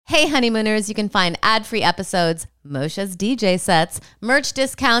Hey honeymooners, you can find ad-free episodes, Moshe's DJ sets, merch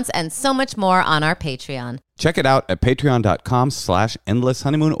discounts, and so much more on our Patreon. Check it out at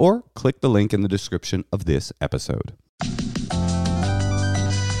patreon.com/endlesshoneymoon or click the link in the description of this episode.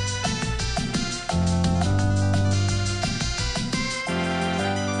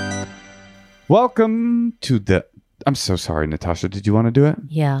 Welcome to the... I'm so sorry, Natasha. Did you want to do it?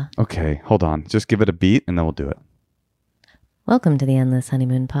 Yeah. Okay, hold on. Just give it a beat and then we'll do it. Welcome to the Endless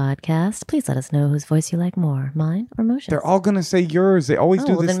Honeymoon Podcast. Please let us know whose voice you like more, mine or Moshe's. They're all going to say yours. They always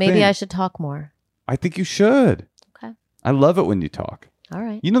do this then maybe thing. I should talk more. I think you should. Okay. I love it when you talk. All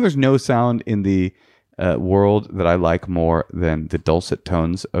right. You know, there's no sound in the world that I like more than the dulcet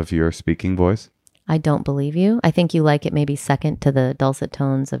tones of your speaking voice. I don't believe you. I think you like it maybe second to the dulcet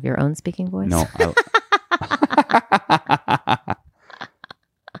tones of your own speaking voice. No.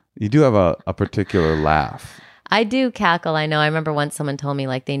 You do have a particular laugh. I do cackle. I know. I remember once someone told me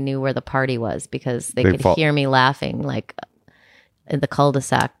like they knew where the party was because they could hear me laughing like in the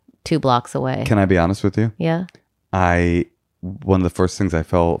cul-de-sac 2 blocks away. Can I be honest with you? Yeah. One of the first things I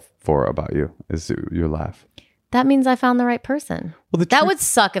fell for about you is your laugh. That means I found the right person. Well, that would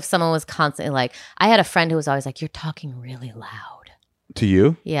suck if someone was constantly like, I had a friend who was always like, you're talking really loud. To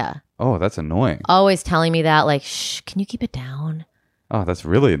you? Yeah. Oh, that's annoying. Always telling me that, like, shh, can you keep it down? Oh, that's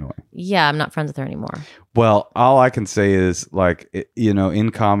really annoying. Yeah, I'm not friends with her anymore. Well, all I can say is, like,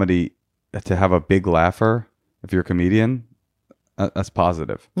 in comedy, to have a big laugher, if you're a comedian, that's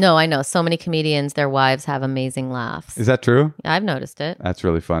positive. No, I know. So many comedians, their wives have amazing laughs. Is that true? I've noticed it. That's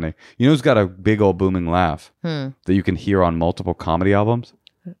really funny. You know who's got a big old booming laugh that you can hear on multiple comedy albums?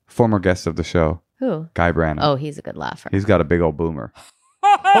 Former guest of the show. Who? Guy Brannon. Oh, he's a good laugher. He's got a big old boomer.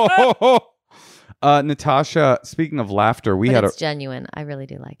 Natasha, speaking of laughter, it's genuine. I really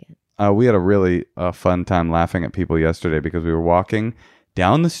do like it. We had a really fun time laughing at people yesterday because we were walking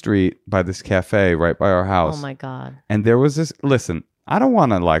down the street by this cafe right by our house. Oh my God. And there was this, listen, I don't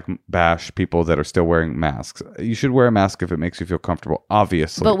want to like bash people that are still wearing masks. You should wear a mask if it makes you feel comfortable,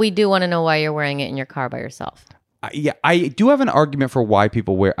 obviously. But we do want to know why you're wearing it in your car by yourself. I do have an argument for why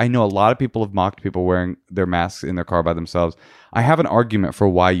people wear. I know a lot of people have mocked people wearing their masks in their car by themselves. I have an argument for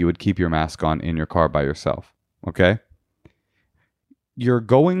why you would keep your mask on in your car by yourself. Okay? You're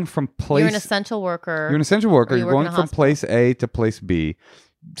going from place... You're an essential worker. You're an essential worker. You're going from place A to place B.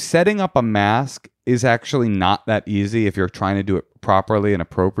 Setting up a mask is actually not that easy if you're trying to do it properly and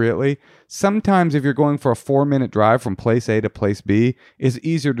appropriately. Sometimes if you're going for a 4-minute drive from place A to place B, it's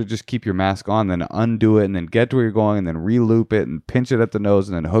easier to just keep your mask on than to undo it and then get to where you're going and then re-loop it and pinch it at the nose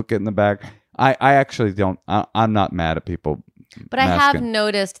and then hook it in the back. I actually don't... I'm not mad at people. But I have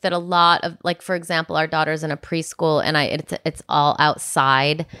noticed that a lot of, like, for example, our daughter's in a preschool and it's all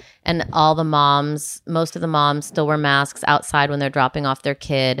outside and most of the moms still wear masks outside when they're dropping off their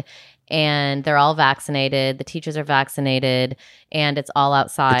kid and they're all vaccinated. The teachers are vaccinated and it's all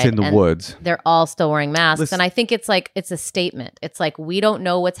outside. It's in the woods. They're all still wearing masks. Listen, and I think it's like, it's a statement. It's like, we don't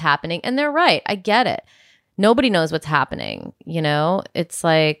know what's happening. And they're right. I get it. Nobody knows what's happening. You know, it's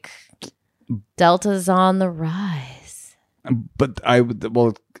like Delta's on the rise. But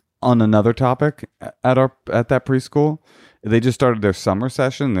on another topic at that preschool, they just started their summer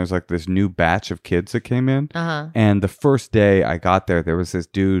session. There's like this new batch of kids that came in, and the first day I got there was this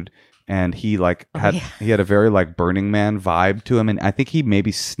dude, and he had a very like Burning Man vibe to him, and I think he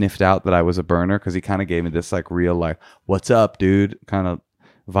maybe sniffed out that I was a burner because he kind of gave me this like real like "what's up, dude" kind of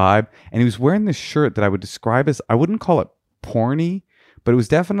vibe, and he was wearing this shirt that I would describe as, I wouldn't call it porny, but it was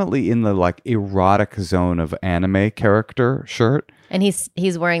definitely in the like erotic zone of anime character shirt. And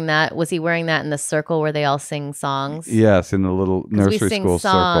he's wearing that. Was he wearing that in the circle where they all sing songs? Yes, in the little nursery school circle. We sing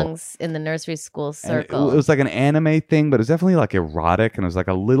songs in the nursery school circle. It was like an anime thing, but it was definitely like erotic and it was like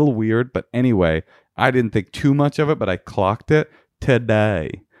a little weird. But anyway, I didn't think too much of it, but I clocked it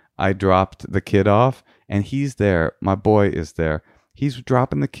today. I dropped the kid off and he's there. My boy is there. He's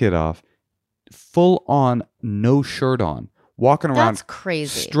dropping the kid off full on, no shirt on. Walking around, that's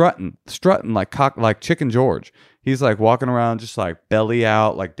crazy. Strutting like Chicken George. He's like walking around just like belly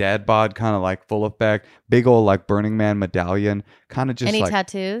out, like dad bod, kind of like full effect, big old like Burning Man medallion, kind of just any like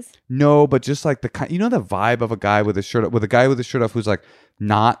tattoos? No, but just like the vibe of a guy with a shirt off who's like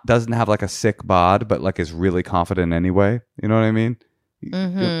doesn't have like a sick bod, but like is really confident anyway. You know what I mean?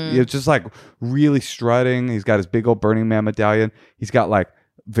 Mm-hmm. It's just like really strutting. He's got his big old Burning Man medallion. He's got like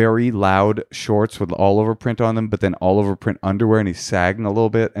very loud shorts with all over print on them, but then all over print underwear, and he's sagging a little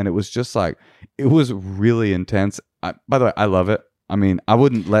bit, and it was just like, it was really intense. By the way, I love it. I mean, I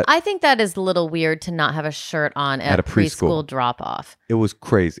wouldn't let. I think that is a little weird to not have a shirt on at a preschool drop off. It was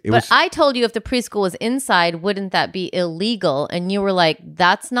crazy. But I told you if the preschool was inside, wouldn't that be illegal? And you were like,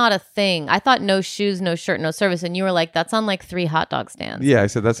 that's not a thing. I thought no shoes, no shirt, no service. And you were like, that's on like 3 hot dog stands. Yeah, I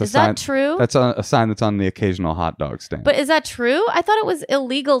said that's a sign. Is that true? That's a sign that's on the occasional hot dog stand. But is that true? I thought it was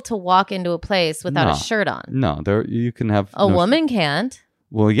illegal to walk into a place without a shirt on. No, you can have a woman can't.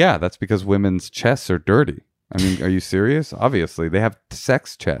 Well, yeah, that's because women's chests are dirty. I mean, are you serious? Obviously, they have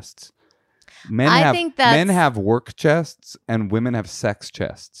sex chests. Men have work chests and women have sex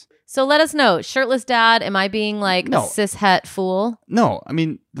chests. So let us know. Shirtless dad, am I being like a cis-het fool? No, I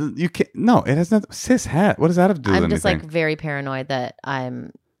mean, you can't. No, it has nothing. Cis-het? What does that have to do with anything? I'm just like very paranoid that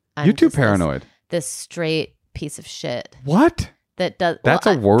I'm You're too paranoid. This straight piece of shit. What? That's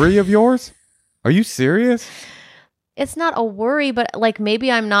a worry of yours? Are you serious? It's not a worry, but like maybe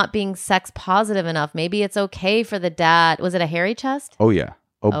I'm not being sex positive enough. Maybe it's okay for the dad. Was it a hairy chest? Oh yeah.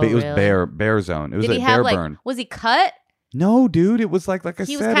 It was really? bear zone. It was Did a he have bear burn. Was he cut? No, dude. It was like I said.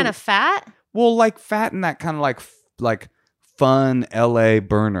 He was kind of fat. Well, like fat in that kind of like fun LA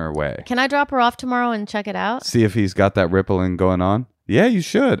burner way. Can I drop her off tomorrow and check it out? See if he's got that rippling going on. Yeah, you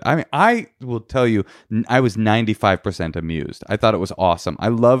should. I mean, I will tell you, I was 95% amused. I thought it was awesome. I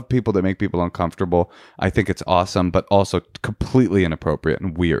love people that make people uncomfortable. I think it's awesome, but also completely inappropriate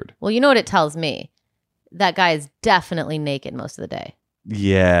and weird. Well, you know what it tells me? That guy is definitely naked most of the day.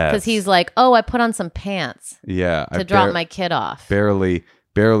 Yeah. Because he's like, oh, I put on some pants. Yeah. To drop my kid off. Barely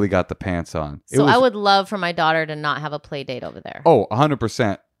got the pants on. So I would love for my daughter to not have a play date over there. Oh,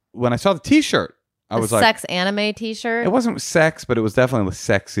 100%. When I saw the t-shirt, I was like, sex anime t-shirt. It wasn't sex, but it was definitely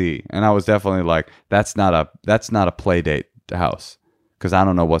sexy, and I was definitely like, that's not a play date house, because I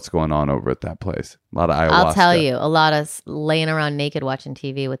don't know what's going on over at that place. A lot of ayahuasca. I'll tell you, a lot of laying around naked watching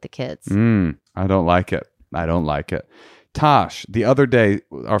TV with the kids. I don't like it. Tosh, the other day,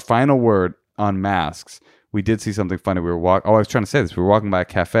 our final word on masks. We did see something funny. I was trying to say this. We were walking by a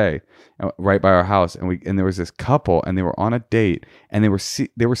cafe right by our house, and there was this couple, and they were on a date, and they were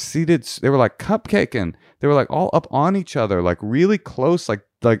seated. They were like cupcaking. They were like all up on each other, like really close, like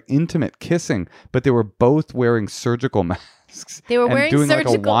intimate kissing. But they were both wearing surgical masks. They were wearing doing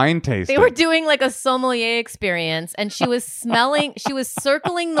surgical. Like a wine tasting. They were doing like a sommelier experience, and she was smelling. She was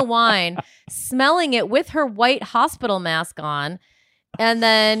circling the wine, smelling it with her white hospital mask on. And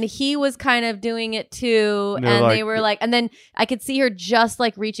then he was kind of doing it too. And they were like, and then I could see her just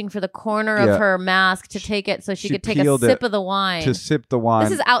like reaching for the corner of her mask to take it so she could take a sip of the wine. To sip the wine.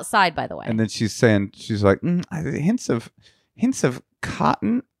 This is outside, by the way. And then she's like, hints of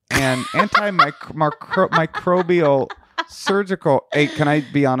cotton and antimicrobial surgical. Hey, can I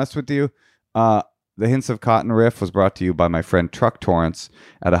be honest with you? The Hints of Cotton riff was brought to you by my friend Truck Torrance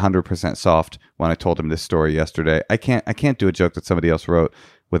at 100% Soft when I told him this story yesterday. I can't do a joke that somebody else wrote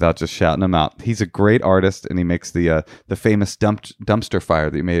without just shouting him out. He's a great artist, and he makes the famous dumpster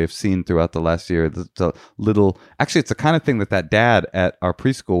fire that you may have seen throughout the last year. The little, actually, it's the kind of thing that dad at our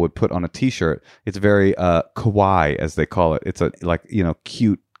preschool would put on a T-shirt. It's very kawaii, as they call it. It's a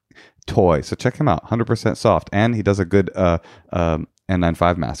cute toy. So check him out, 100% Soft, and he does a good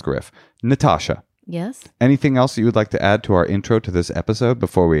N95 mask riff. Natasha. Yes. Anything else that you would like to add to our intro to this episode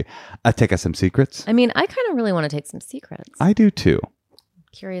before we take us some secrets? I mean, I kind of really want to take some secrets. I do too.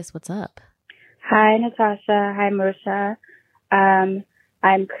 Curious what's up. Hi, Natasha. Hi, Moshe.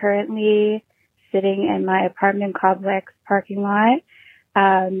 I'm currently sitting in my apartment complex parking lot,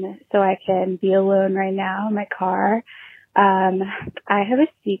 so I can be alone right now in my car. I have a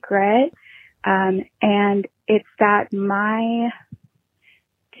secret, and it's that my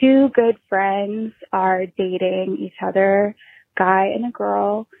 2 good friends are dating each other, guy and a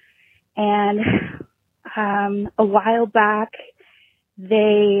girl. And a while back,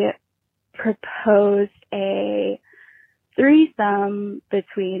 they proposed a threesome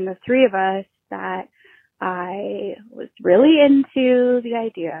between the 3 of us that I was really into the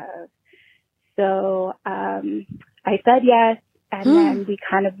idea of. So I said yes, and then we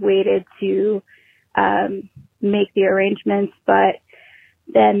kind of waited to make the arrangements, but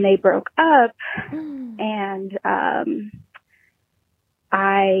then they broke up, and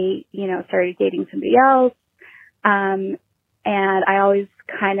I, started dating somebody else, and I always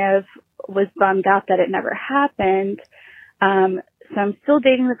kind of was bummed out that it never happened. So I'm still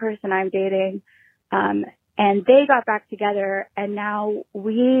dating the person I'm dating, and they got back together, and now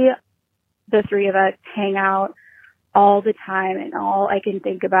the 3 of us, hang out all the time, and all I can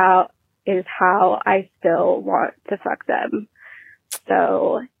think about is how I still want to fuck them.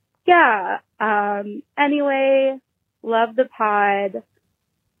 So, yeah. Anyway, love the pod.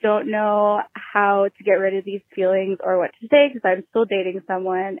 Don't know how to get rid of these feelings or what to say because I'm still dating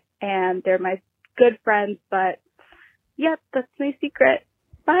someone and they're my good friends. But yep, that's my secret.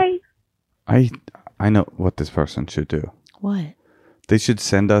 Bye. I know what this person should do. What? They should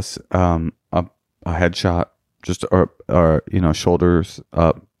send us a headshot, just or shoulders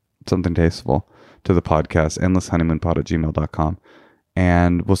up, something tasteful to the podcast, endlesshoneymoonpod@gmail.com.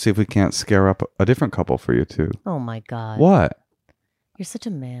 And we'll see if we can't scare up a different couple for you too. Oh my God. What? You're such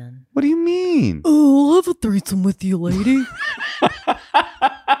a man. What do you mean? Oh, I'll have a threesome with you, lady.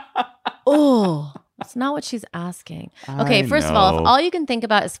 Oh, that's not what she's asking. Okay, first of all, if all you can think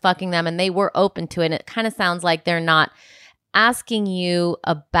about is fucking them and they were open to it, and it kind of sounds like they're not asking you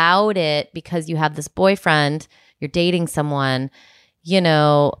about it because you have this boyfriend, you're dating someone,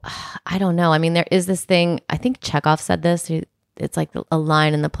 I don't know. I mean, there is this thing, I think Chekhov said this. It's like a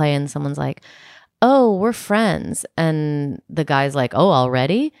line in the play and someone's like, oh, we're friends. And the guy's like, oh,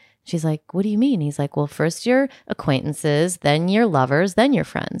 already? She's like, what do you mean? He's like, well, first you're acquaintances, then you're lovers, then you're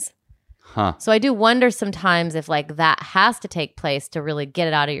friends. Huh. So I do wonder sometimes if like that has to take place to really get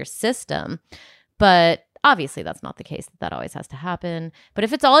it out of your system. But obviously that's not the case. That always has to happen. But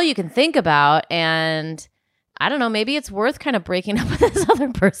if it's all you can think about, and I don't know, maybe it's worth kind of breaking up with this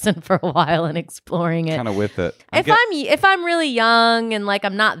other person for a while and exploring it. Kind of with it. If I'm really young and like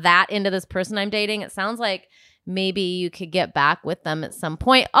I'm not that into this person I'm dating, it sounds like maybe you could get back with them at some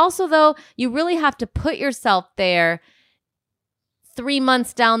point. Also, though, you really have to put yourself there 3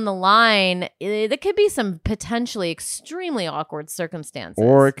 months down the line. There could be some potentially extremely awkward circumstances.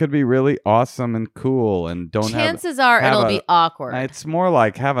 Or it could be really awesome and cool and Chances are it'll be awkward. It's more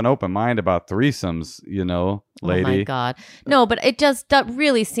like have an open mind about threesomes, lady. Oh my God. No, but that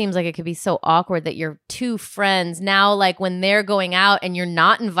really seems like it could be so awkward that you're two friends. Now, like when they're going out and you're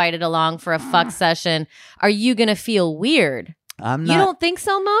not invited along for a fuck session, are you going to feel weird? You don't think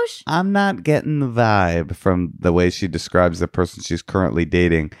so, Moshe? I'm not getting the vibe from the way she describes the person she's currently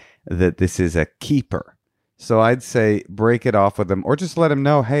dating that this is a keeper. So I'd say break it off with them, or just let them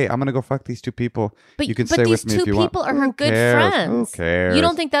know, hey, I'm going to go fuck these two people. You can stay with me if you want. But these two people are her good friends. Who cares? You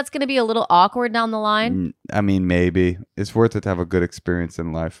don't think that's going to be a little awkward down the line? I mean, maybe. It's worth it to have a good experience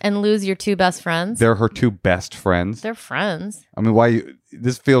in life. And lose your two best friends? They're her two best friends. They're friends. I mean,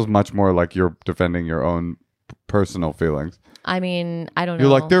 this feels much more like you're defending your own personal feelings. I mean, I don't know.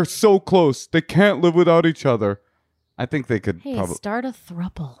 You're like, they're so close. They can't live without each other. I think they could probably start a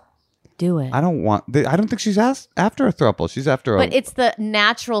throuple. Do it. I don't think she's after a throuple. She's after But it's the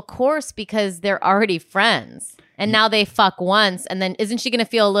natural course because they're already friends. And now they fuck once. And then isn't she going to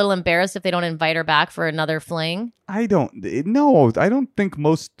feel a little embarrassed if they don't invite her back for another fling? I don't think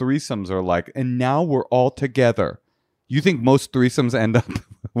most threesomes are like, and now we're all together. You think most threesomes end up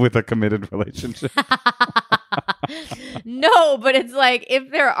with a committed relationship? No, but it's like if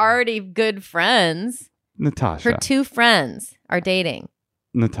they're already good friends. Natasha. Her two friends are dating.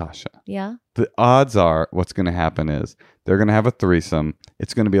 Natasha. Yeah. The odds are what's going to happen is they're going to have a threesome.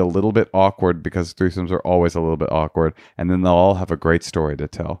 It's going to be a little bit awkward because threesomes are always a little bit awkward. And then they'll all have a great story to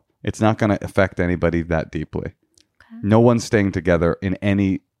tell. It's not going to affect anybody that deeply. Okay. No one's staying together in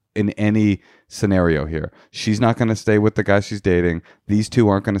any scenario here. She's not going to stay with the guy she's dating. These two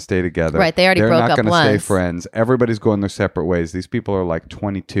aren't going to stay together. Right. They already broke up once. They're not going to stay friends. Everybody's going their separate ways. These people are like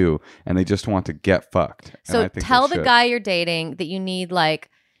 22 and they just want to get fucked. So tell the guy you're dating that you need like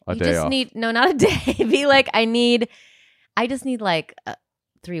a day off. No, not a day. Be like, I just need like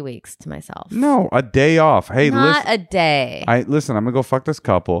 3 weeks to myself. No, a day off. Hey, not a day. Listen, I'm going to go fuck this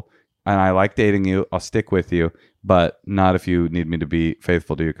couple and I like dating you. I'll stick with you. But not if you need me to be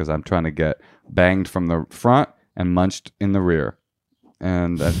faithful to you because I'm trying to get banged from the front and munched in the rear.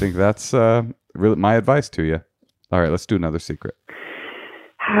 And I think that's really my advice to you. All right, let's do another secret.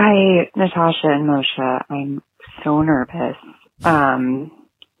 Hi, Natasha and Moshe. I'm so nervous.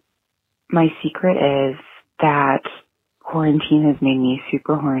 My secret is that quarantine has made me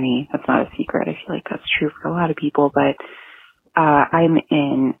super horny. That's not a secret. I feel like that's true for a lot of people. But I'm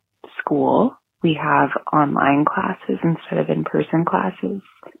in school. We have online classes instead of in-person classes.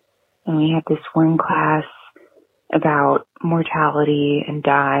 And we had this one class about mortality and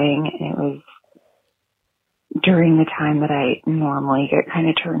dying. And it was during the time that I normally get kind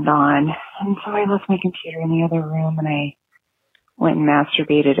of turned on. And so I left my computer in the other room and I went and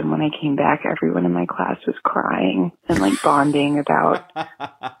masturbated. And when I came back, everyone in my class was crying and like bonding about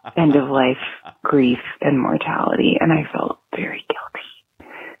end of life grief and mortality. And I felt very guilty.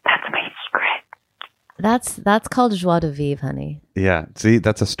 That's my secret. That's called joie de vivre, honey. Yeah. See,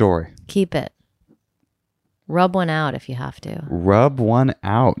 that's a story. Keep it. Rub one out if you have to. Rub one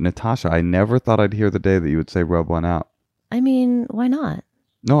out. Natasha, I never thought I'd hear the day that you would say rub one out. I mean, why not?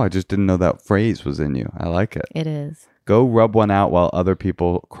 No, I just didn't know that phrase was in you. I like it. It is. Go rub one out while other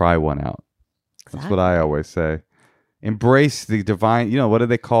people cry one out. Exactly. That's what I always say. Embrace the divine. What do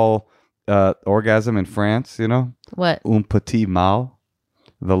they call orgasm in France? What? Un petit mal,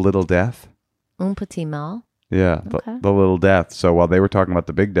 the little death. Un petit mal. Yeah, Okay. the little death. So while they were talking about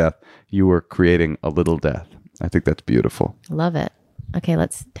the big death, you were creating a little death. I think that's beautiful. Love it. Okay,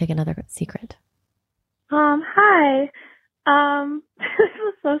 let's take another secret. Hi. This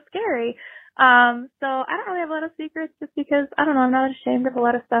was so scary. So I don't really have a lot of secrets just because, I don't know, I'm not ashamed of a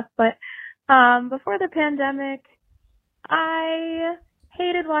lot of stuff, but, before the pandemic, I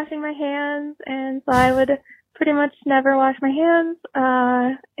hated washing my hands, and so I would pretty much never wash my hands,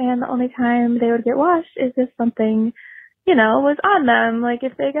 and the only time they would get washed is if something, was on them, like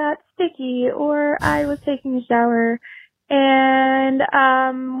if they got sticky or I was taking a shower. And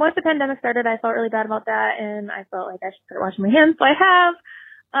once the pandemic started, I felt really bad about that, and I felt like I should start washing my hands, so I have.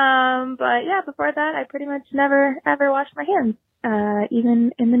 But yeah, before that, I pretty much never, ever washed my hands.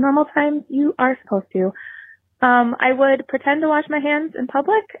 Even in the normal times, you are supposed to. I would pretend to wash my hands in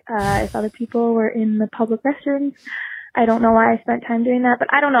public if other people were in the public restrooms. I don't know why I spent time doing that, but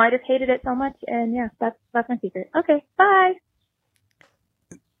I don't know. I just hated it so much, and yeah, that's my secret. Okay, bye.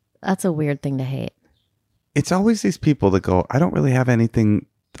 That's a weird thing to hate. It's always these people that go, I don't really have anything.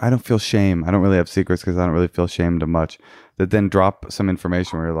 I don't feel shame. I don't really have secrets because I don't really feel shamed of much. That then drop some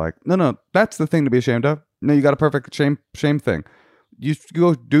information where you're like, no, that's the thing to be ashamed of. No, you got a perfect shame thing. You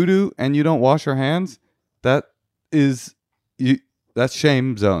go doo-doo and you don't wash your hands. That's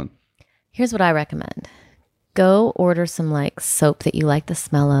shame zone. Here's what I recommend. Go order some soap that you like the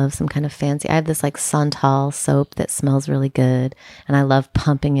smell of, some kind of fancy. I have this Santal soap that smells really good, and I love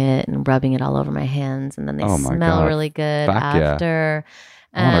pumping it and rubbing it all over my hands, and then they smell really good after. Yeah.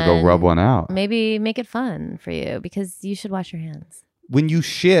 I want to go rub one out. Maybe make it fun for you because you should wash your hands. When you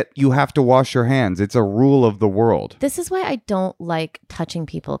shit, you have to wash your hands. It's a rule of the world. This is why I don't like touching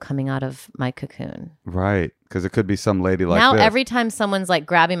people coming out of my cocoon. Right. Because it could be some lady like now, this. every time someone's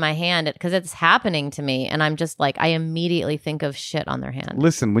grabbing my hand, because it's happening to me, and I'm just I immediately think of shit on their hand.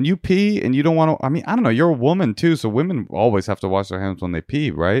 Listen, when you pee and you don't want to, I don't know, you're a woman too, so women always have to wash their hands when they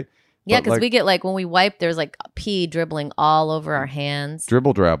pee, right? Yeah, because we get when we wipe, there's pee dribbling all over our hands.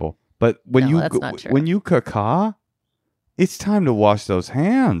 Dribble drabble. But when that's not true. when you caca, it's time to wash those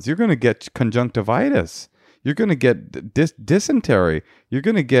hands. You're going to get conjunctivitis. You're going to get dysentery. You're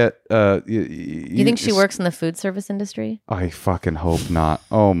going to get... you think she works in the food service industry? I fucking hope not.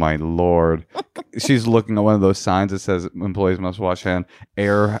 Oh, my Lord. She's looking at one of those signs that says employees must wash hands,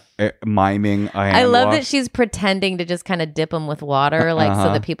 miming a hand I love wash. that she's pretending to just kind of dip them with water,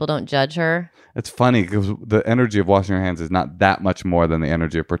 so that people don't judge her. It's funny because the energy of washing your hands is not that much more than the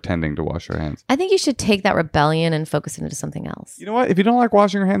energy of pretending to wash your hands. I think you should take that rebellion and focus it into something else. You know what? If you don't like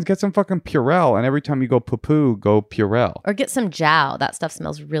washing your hands, get some fucking Purell, and every time you go poo-poo, go Purell. Or get some Jow. That stuff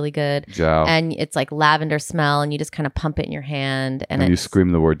smells really good. Jow. And it's lavender smell, and you just kind of pump it in your hand. And you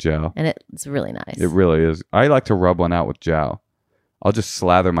scream the word Jow. And it's really nice. It really is. I like to rub one out with Jow. I'll just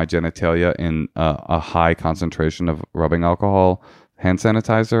slather my genitalia in a high concentration of rubbing alcohol, hand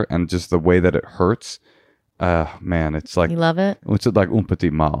sanitizer, and just the way that it hurts. Man, it's you love it? It's like un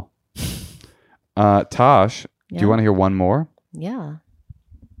petit mal. Tosh, do you want to hear one more? Yeah.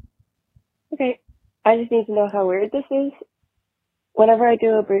 Okay. I just need to know how weird this is. Whenever I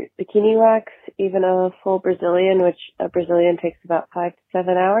do a bikini wax, even a full Brazilian, which a Brazilian takes about 5 to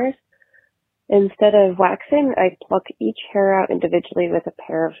 7 hours, instead of waxing, I pluck each hair out individually with a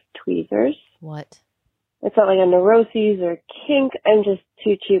pair of tweezers. What? It's not like a neuroses or kink. I'm just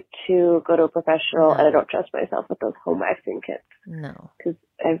too cheap to go to a professional, and I don't trust myself with those home waxing kits. No. Because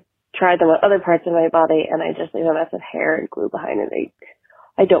I've tried them on other parts of my body, and I just leave a mess of hair and glue behind it.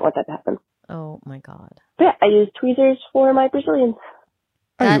 I don't want that to happen. Oh, my God. But yeah, I use tweezers for my Brazilians.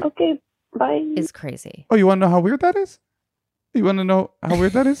 That okay, bye. is crazy. Oh, you want to know how weird that is? You want to know how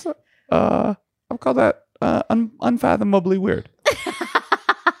weird that is? I'll call that unfathomably weird.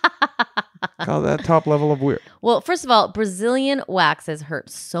 Call that top level of weird. Well, first of all, Brazilian waxes hurt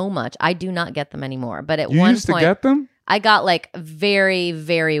so much. I do not get them anymore. But at you one used point, to get them? I got very,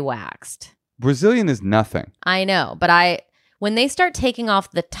 very waxed. Brazilian is nothing. I know, but when they start taking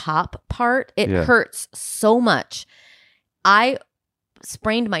off the top part, it hurts so much. I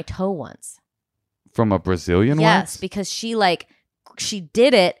sprained my toe once. From a Brazilian wax? Yes, because she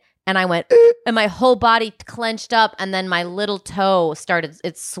did it, and I went, and my whole body clenched up, and then my little toe started,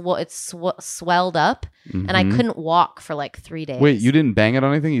 it swelled up, and I couldn't walk for 3 days. Wait, you didn't bang it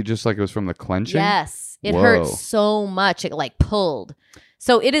on anything? You just it was from the clenching? Yes. It hurt so much. It pulled.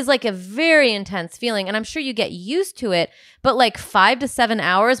 So it is like a very intense feeling, and I'm sure you get used to it, but like 5 to 7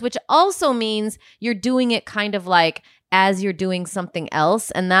 hours, which also means you're doing it kind of like as you're doing something else,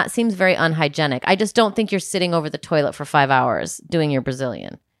 and that seems very unhygienic. I just don't think you're sitting over the toilet for 5 hours doing your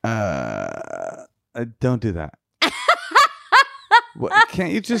Brazilian. Don't do that.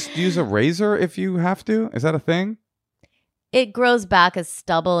 Can't you just use a razor if you have to? Is that a thing? It grows back as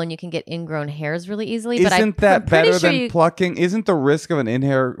stubble, and you can get ingrown hairs really easily. Isn't that better than you... plucking? Isn't the risk of an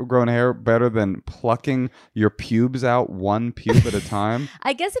ingrown hair better than plucking your pubes out one pube at a time?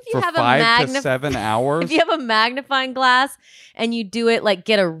 I guess if you for have 5 to 7 hours, if you have a magnifying glass and you do it, like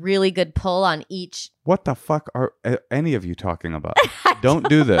get a really good pull on each. What the fuck are any of you talking about? Don't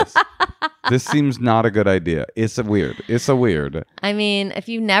do this. This seems not a good idea. It's a weird. I mean, if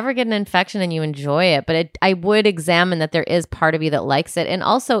you never get an infection and you enjoy it, but I would examine that there is part of you that likes it. And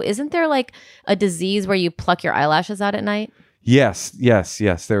also, isn't there like a disease where you pluck your eyelashes out at night? Yes.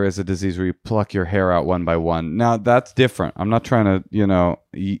 There is a disease where you pluck your hair out one by one. Now, that's different. I'm not trying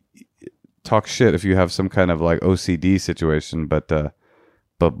to, talk shit if you have some kind of like OCD situation, but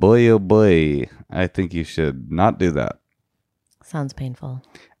boy, oh boy, I think you should not do that. Sounds painful.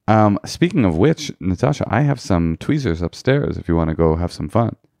 Speaking of which, Natasha, I have some tweezers upstairs if you want to go have some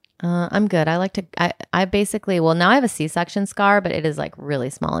fun. I'm good. I like to, I basically, well, now I have a C-section scar, but it is like really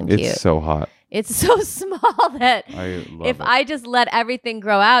small and cute. It's so hot. It's so small that I just let everything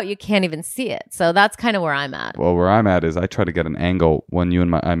grow out, you can't even see it. So that's kind of where I'm at. Well, where I'm at is I try to get an angle when you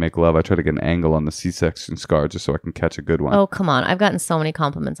and I make love. I try to get an angle on the C-section scar just so I can catch a good one. Oh, come on. I've gotten so many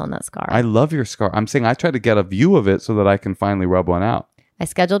compliments on that scar. I love your scar. I'm saying I try to get a view of it so that I can finally rub one out. I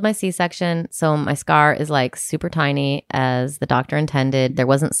scheduled my C-section, so my scar is like super tiny as the doctor intended. There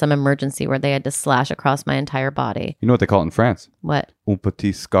wasn't some emergency where they had to slash across my entire body. You know what they call it in France? What? Un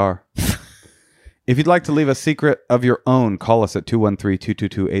petit scar. If you'd like to leave a secret of your own, call us at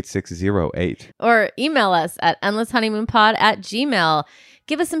 213-222-8608. Or email us at endlesshoneymoonpod@gmail.com.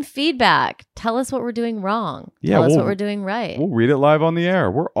 Give us some feedback. Tell us what we're doing wrong. Tell us what we're doing right. We'll read it live on the air.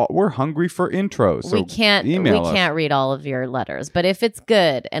 We're hungry for intros. So we can't read all of your letters, but if it's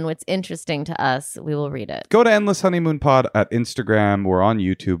good and what's interesting to us, we will read it. Go to Endless Honeymoon Pod at Instagram. We're on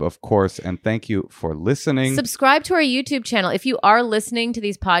YouTube, of course, and thank you for listening. Subscribe to our YouTube channel. If you are listening to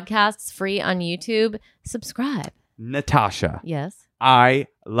these podcasts free on YouTube, subscribe. Natasha. Yes. I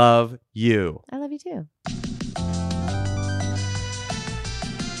love you. I love you too.